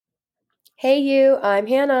Hey you, I'm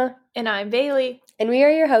Hannah. And I'm Bailey. And we are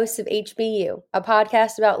your hosts of HBU, a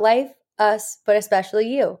podcast about life, us, but especially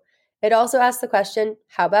you. It also asks the question,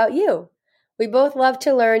 how about you? We both love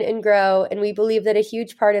to learn and grow, and we believe that a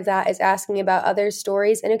huge part of that is asking about others'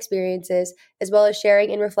 stories and experiences, as well as sharing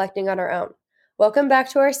and reflecting on our own. Welcome back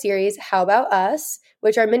to our series, How About Us,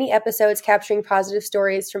 which are mini episodes capturing positive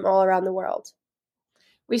stories from all around the world.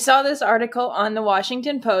 We saw this article on the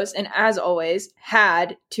Washington Post and, as always,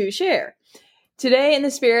 had to share. Today, in the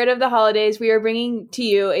spirit of the holidays, we are bringing to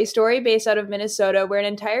you a story based out of Minnesota where an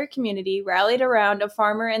entire community rallied around a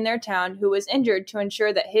farmer in their town who was injured to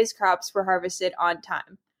ensure that his crops were harvested on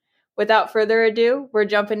time. Without further ado, we're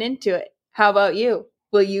jumping into it. How about you?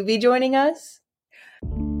 Will you be joining us?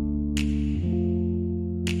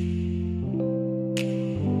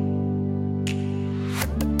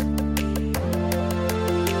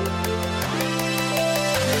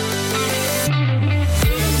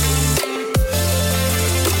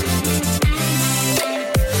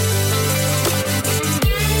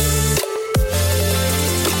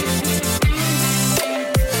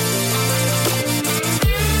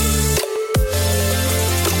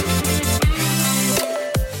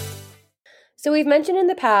 So we've mentioned in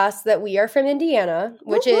the past that we are from Indiana,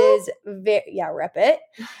 which is rep it,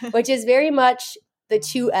 which is very much the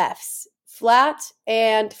two F's, flat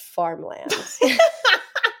and farmland.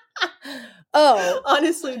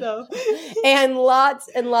 Honestly though. And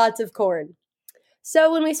lots of corn.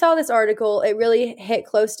 So when we saw this article, it really hit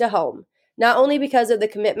close to home, not only because of the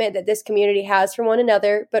commitment that this community has for one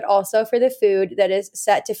another, but also for the food that is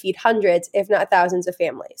set to feed hundreds, if not thousands of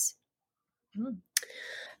families.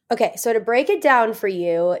 Okay, so to break it down for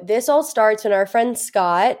you, this all starts when our friend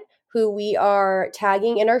Scott, who we are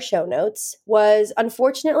tagging in our show notes, was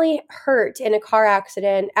unfortunately hurt in a car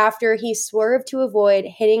accident after he swerved to avoid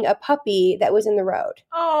hitting a puppy that was in the road.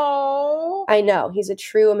 Oh, I know, he's a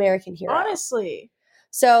true American hero. Honestly.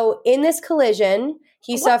 So in this collision,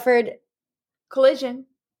 he suffered... Collision?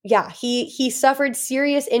 Yeah, he suffered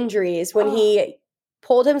serious injuries when he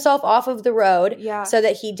pulled himself off of the road so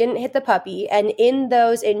that he didn't hit the puppy. And in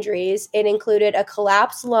those injuries, it included a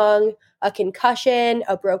collapsed lung, a concussion,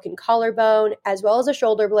 a broken collarbone, as well as a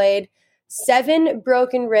shoulder blade, 7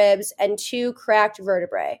 broken ribs, and 2 cracked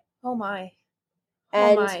vertebrae. Oh my.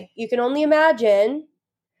 And you can only imagine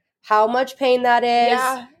how much pain that is,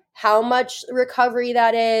 how much recovery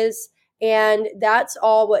that is. And that's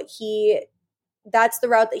that's the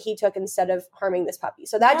route that he took instead of harming this puppy.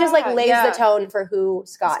 So that just lays the tone for who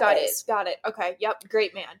Scott is. Got it. Okay. Yep.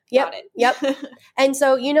 Great man. Yep. Got it. Yep. And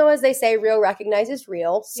so, as they say, real recognizes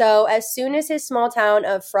real. So as soon as his small town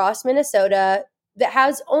of Frost, Minnesota, that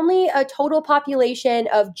has only a total population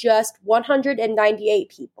of just 198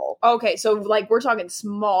 people. Okay. So we're talking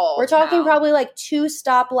small. We're talking probably 2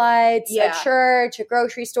 stoplights, a church, a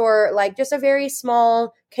grocery store, just a very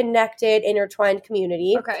small, connected, intertwined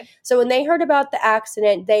community. Okay. So when they heard about the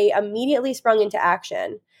accident, they immediately sprung into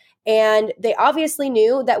action. And they obviously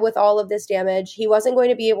knew that with all of this damage, he wasn't going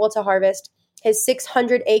to be able to harvest his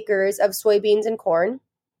 600 acres of soybeans and corn.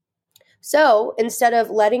 So instead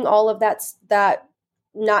of letting all of that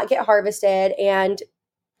not get harvested and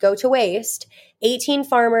go to waste, 18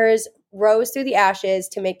 farmers rose through the ashes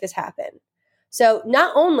to make this happen. So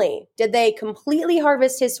not only did they completely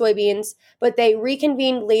harvest his soybeans, but they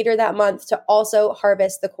reconvened later that month to also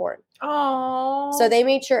harvest the corn. Oh. So they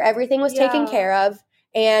made sure everything was taken care of.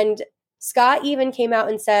 And Scott even came out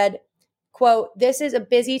and said, quote, "This is a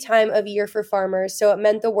busy time of year for farmers, so it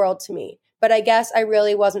meant the world to me. But I guess I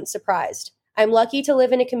really wasn't surprised. I'm lucky to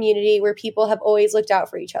live in a community where people have always looked out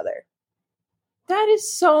for each other." That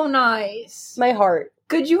is so nice. My heart.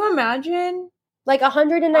 Could you imagine?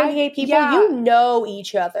 198 people, you know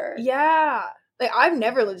each other. Yeah. I've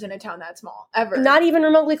never lived in a town that small, ever. Not even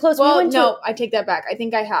remotely close. Well, no, I take that back. I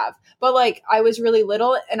think I have. But, I was really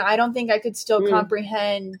little, and I don't think I could still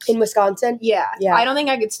comprehend. In Wisconsin? Yeah. I don't think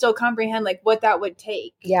I could still comprehend, what that would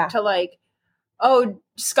take. Yeah. To,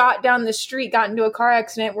 Scott down the street got into a car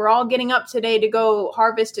accident. We're all getting up today to go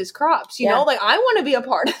harvest his crops. You know, I want to be a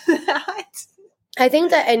part of that. I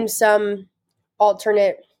think that in some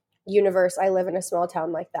alternate universe, I live in a small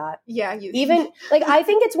town like that. Yeah. I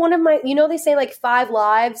think it's one of my, they say 5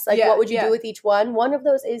 lives, what would you do with each one? One of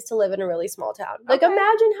those is to live in a really small town.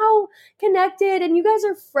 Imagine how connected, and you guys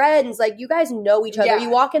are friends. You guys know each other. Yeah. You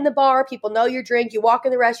walk in the bar, people know your drink. You walk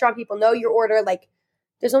in the restaurant, people know your order.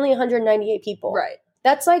 There's only 198 people. Right.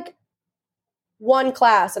 That's one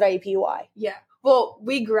class at IUPUI. Yeah. Well,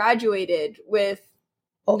 we graduated with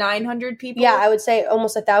 900 people. Yeah, I would say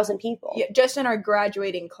almost 1,000 people. Yeah, just in our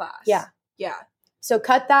graduating class. Yeah. Yeah. So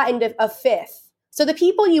cut that into a fifth So the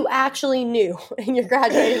people you actually knew in your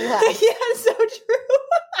graduating class. Yeah, so true.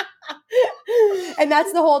 And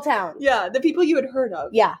that's the whole town. Yeah, the people you had heard of.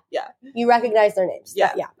 Yeah. Yeah. You recognize their names.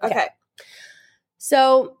 Yeah. Yeah. Okay.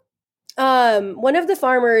 So one of the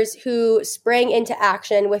farmers who sprang into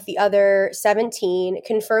action with the other 17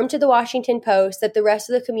 confirmed to the Washington Post that the rest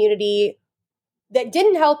of the community that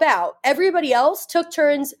didn't help out, everybody else took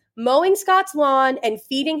turns mowing Scott's lawn and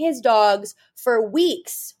feeding his dogs for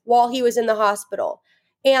weeks while he was in the hospital.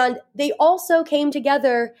 And they also came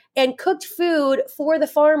together and cooked food for the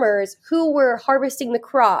farmers who were harvesting the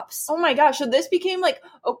crops. Oh my gosh. So this became like,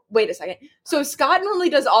 oh, wait a second. So Scott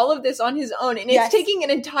normally does all of this on his own, and it's taking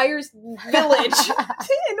an entire village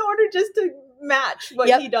in order just to match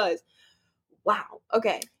what he does. Wow.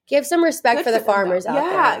 Okay. Give some respect for the farmers out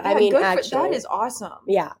there. I mean, actually. That is awesome.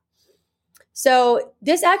 Yeah. So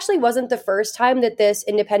this actually wasn't the first time that this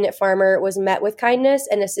independent farmer was met with kindness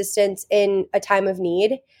and assistance in a time of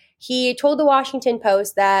need. He told the Washington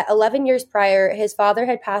Post that 11 years prior, his father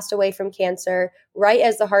had passed away from cancer right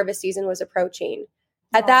as the harvest season was approaching.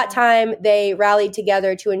 At that time, they rallied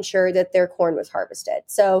together to ensure that their corn was harvested.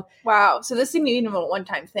 So wow. So this isn't even a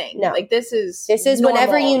one-time thing. No. Like this is normal.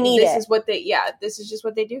 Whenever you need this is what this is just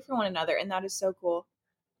what they do for one another. And that is so cool.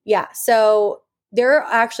 Yeah. So there are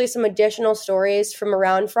actually some additional stories from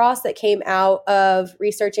around Frost that came out of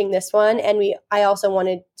researching this one. And I also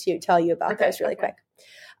wanted to tell you about this really quick.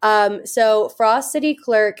 So Frost City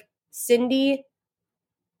Clerk Cindy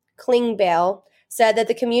Klingbeil said that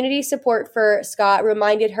the community support for Scott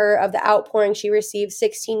reminded her of the outpouring she received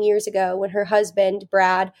 16 years ago when her husband,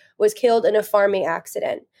 Brad, was killed in a farming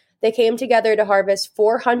accident. They came together to harvest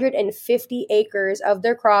 450 acres of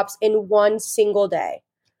their crops in one single day.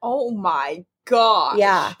 Oh my gosh.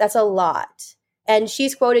 Yeah, that's a lot. And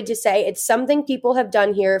she's quoted to say, "It's something people have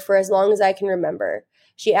done here for as long as I can remember."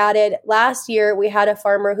 She added, "Last year, we had a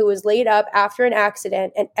farmer who was laid up after an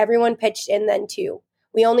accident, and everyone pitched in then too.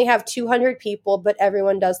 We only have 200 people, but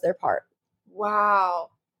everyone does their part." Wow.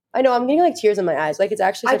 I know, I'm getting like tears in my eyes. Like, it's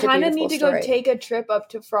actually such a beautiful story. I kind of need to go take a trip up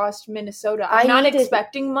to Frost, Minnesota. I'm not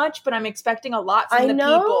expecting much, but I'm expecting a lot from the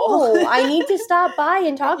people. I need to stop by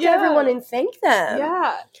and talk to everyone and thank them.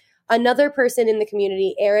 Yeah. Another person in the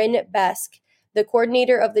community, Aaron Besk, the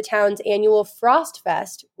coordinator of the town's annual Frost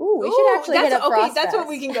Fest. We should actually hit a Frost Fest. That's what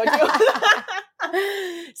we can go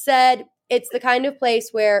to. Said it's the kind of place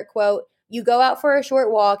where, quote, "You go out for a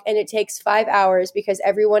short walk and it takes 5 hours because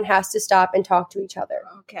everyone has to stop and talk to each other."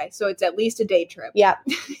 Okay, so it's at least a day trip. Yeah,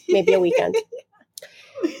 maybe a weekend.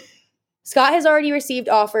 Scott has already received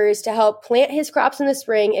offers to help plant his crops in the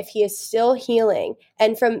spring if he is still healing.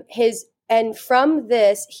 And from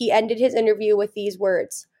this, he ended his interview with these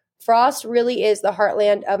words: "Frost really is the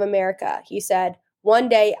heartland of America," he said. "One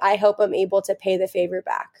day, I hope I'm able to pay the favor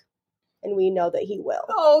back." And we know that he will.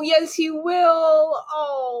 Oh, yes, he will.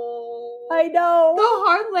 Oh. I know. The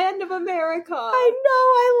heartland of America. I know.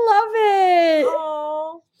 I love it.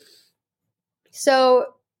 Oh.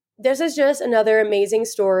 So this is just another amazing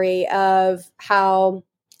story of how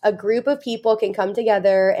a group of people can come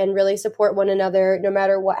together and really support one another no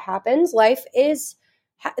matter what happens. Life has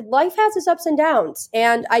its ups and downs.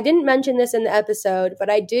 And I didn't mention this in the episode,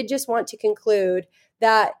 but I did just want to conclude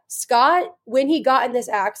that Scott, when he got in this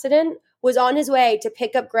accident, was on his way to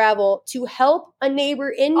pick up gravel to help a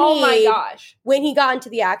neighbor in need. Oh my gosh. When he got into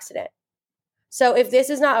the accident. So if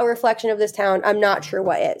this is not a reflection of this town, I'm not sure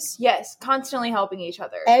what is. Yes, constantly helping each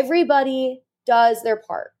other. Everybody does their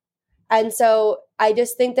part. And so I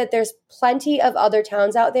just think that there's plenty of other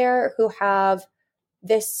towns out there who have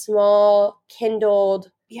this small,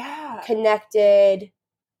 kindled, connected,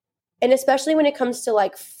 and especially when it comes to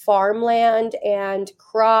like farmland and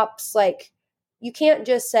crops, like you can't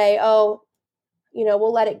just say, "Oh,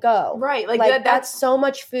 we'll let it go." Right. Like that's so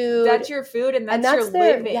much food. That's your food and that's your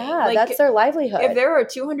living. Yeah, like, that's their livelihood. If there are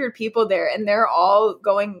 200 people there and they're all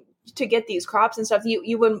going to get these crops and stuff,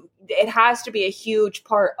 you wouldn't, it has to be a huge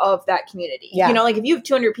part of that community. Yeah. Like if you have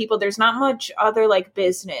 200 people, there's not much other like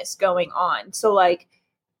business going on. So like,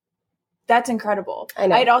 that's incredible. I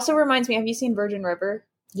know. It also reminds me, have you seen Virgin River?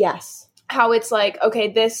 Yes. How it's like, okay,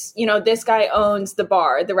 this guy owns the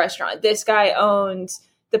bar, the restaurant. This guy owns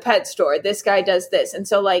the pet store. This guy does this. And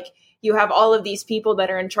so like you have all of these people that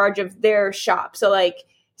are in charge of their shop. So like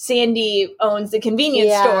Sandy owns the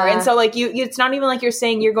convenience store. And so like it's not even like you're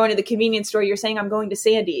saying you're going to the convenience store. You're saying I'm going to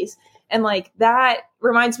Sandy's. And like that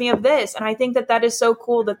reminds me of this. And I think that is so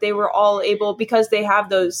cool that they were all able, because they have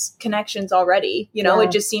those connections already,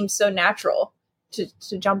 it just seems so natural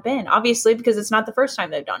to jump in, obviously, because it's not the first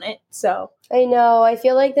time they've done it. So I know. I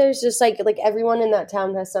feel like there's just like everyone in that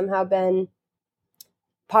town has somehow been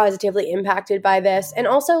positively impacted by this. And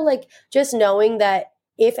also, like, just knowing that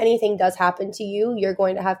if anything does happen to you, you're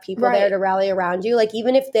going to have people there to rally around you. Like,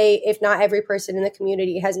 even if not every person in the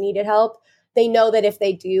community has needed help, they know that if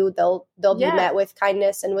they do, they'll be met with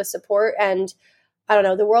kindness and with support. And I don't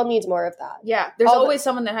know, the world needs more of that. Yeah. There's always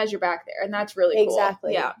someone that has your back there, and that's really cool.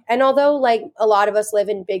 Exactly. Yeah. And although, like, a lot of us live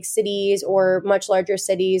in big cities or much larger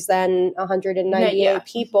cities than 198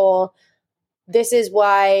 people, this is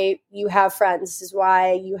why you have friends. This is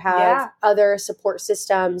why you have other support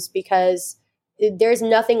systems, because there's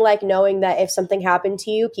nothing like knowing that if something happened to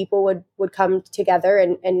you, people would come together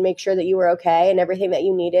and make sure that you were okay and everything that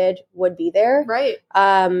you needed would be there. Right.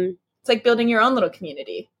 It's like building your own little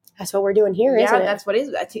community. That's what we're doing here, isn't it? Yeah, that's what it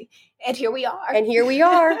is. And here we are. And here we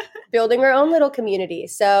are building our own little community.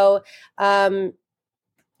 So,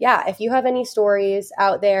 if you have any stories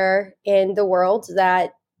out there in the world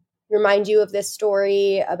that remind you of this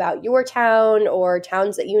story about your town or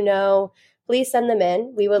towns that you know, please send them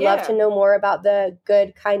in. We would love to know more about the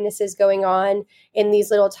good kindnesses going on in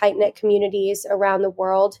these little tight-knit communities around the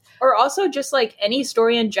world. Or also just like any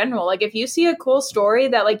story in general. Like if you see a cool story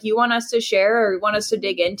that like you want us to share or want us to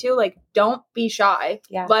dig into, like don't be shy.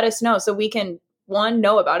 Yeah. Let us know so we can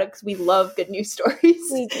know about it, because we love good news stories.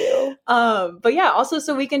 We do. But yeah, also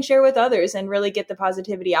so we can share with others and really get the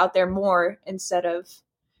positivity out there more instead of,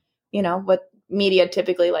 what media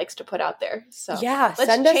typically likes to put out there. So let's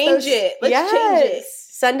change it. Let's change it.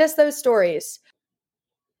 Send us those stories.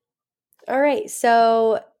 All right.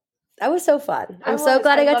 So that was so fun. I'm so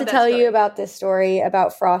glad I got to tell you about this story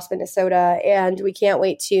about Frost, Minnesota. And we can't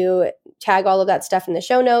wait to tag all of that stuff in the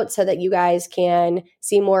show notes so that you guys can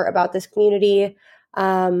see more about this community.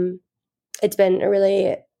 It's been a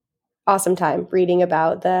really awesome time reading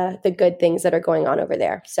about the good things that are going on over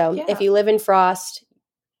there. So if you live in Frost,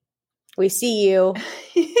 we see you.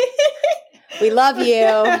 We love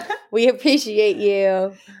you. We appreciate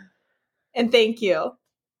you. And thank you.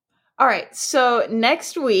 All right. So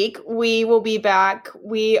next week we will be back.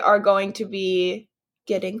 We are going to be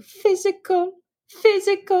getting physical.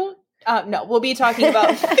 No, we'll be talking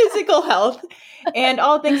about physical health and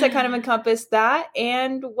all things that kind of encompass that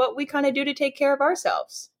and what we kind of do to take care of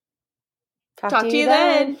ourselves. Talk to you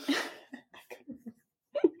then.